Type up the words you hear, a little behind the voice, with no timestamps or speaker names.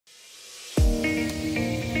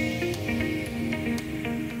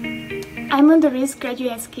I'm on the risk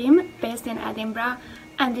graduate scheme based in Edinburgh,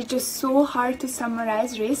 and it's just so hard to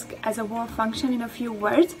summarize risk as a whole function in a few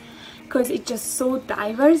words because it's just so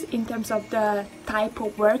diverse in terms of the type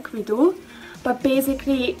of work we do. But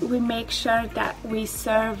basically we make sure that we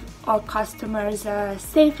serve our customers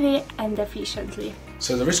safely and efficiently.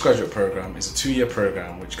 So the Risk Graduate Programme is a 2-year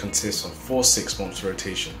programme which consists of 4 6-month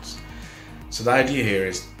rotations. So the idea here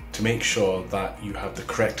is to make sure that you have the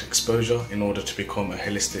correct exposure in order to become a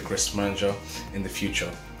holistic risk manager in the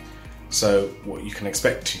future. So what you can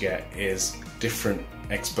expect to get is different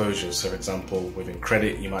exposures. So for example, within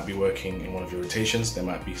credit, you might be working in one of your rotations. There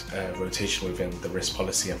might be a rotation within the risk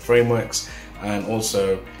policy and frameworks, and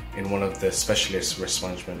also in one of the specialist risk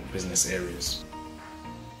management business areas.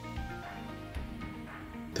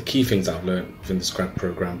 The key things that I've learned within this grad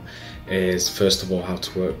program is, first of all, how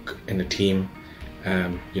to work in a team.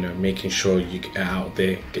 Making sure you get out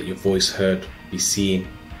there, get your voice heard, be seen.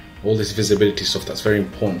 All this visibility stuff that's very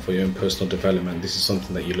important for your own personal development. This is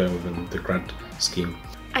something that you learn within the grad scheme.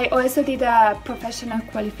 I also did a professional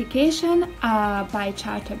qualification by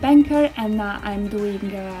chartered banker, and now I'm doing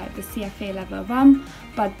the CFA level 1,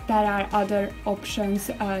 but there are other options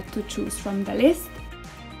to choose from the list.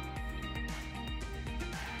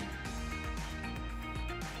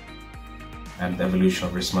 And the evolution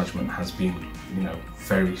of risk management has been,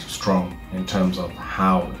 very strong in terms of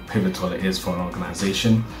how pivotal it is for an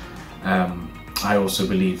organisation. I also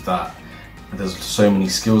believe that there's so many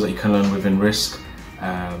skills that you can learn within risk,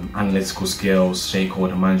 analytical skills,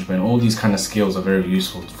 stakeholder management. All these kind of skills are very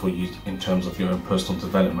useful for you in terms of your own personal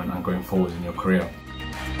development and going forward in your career.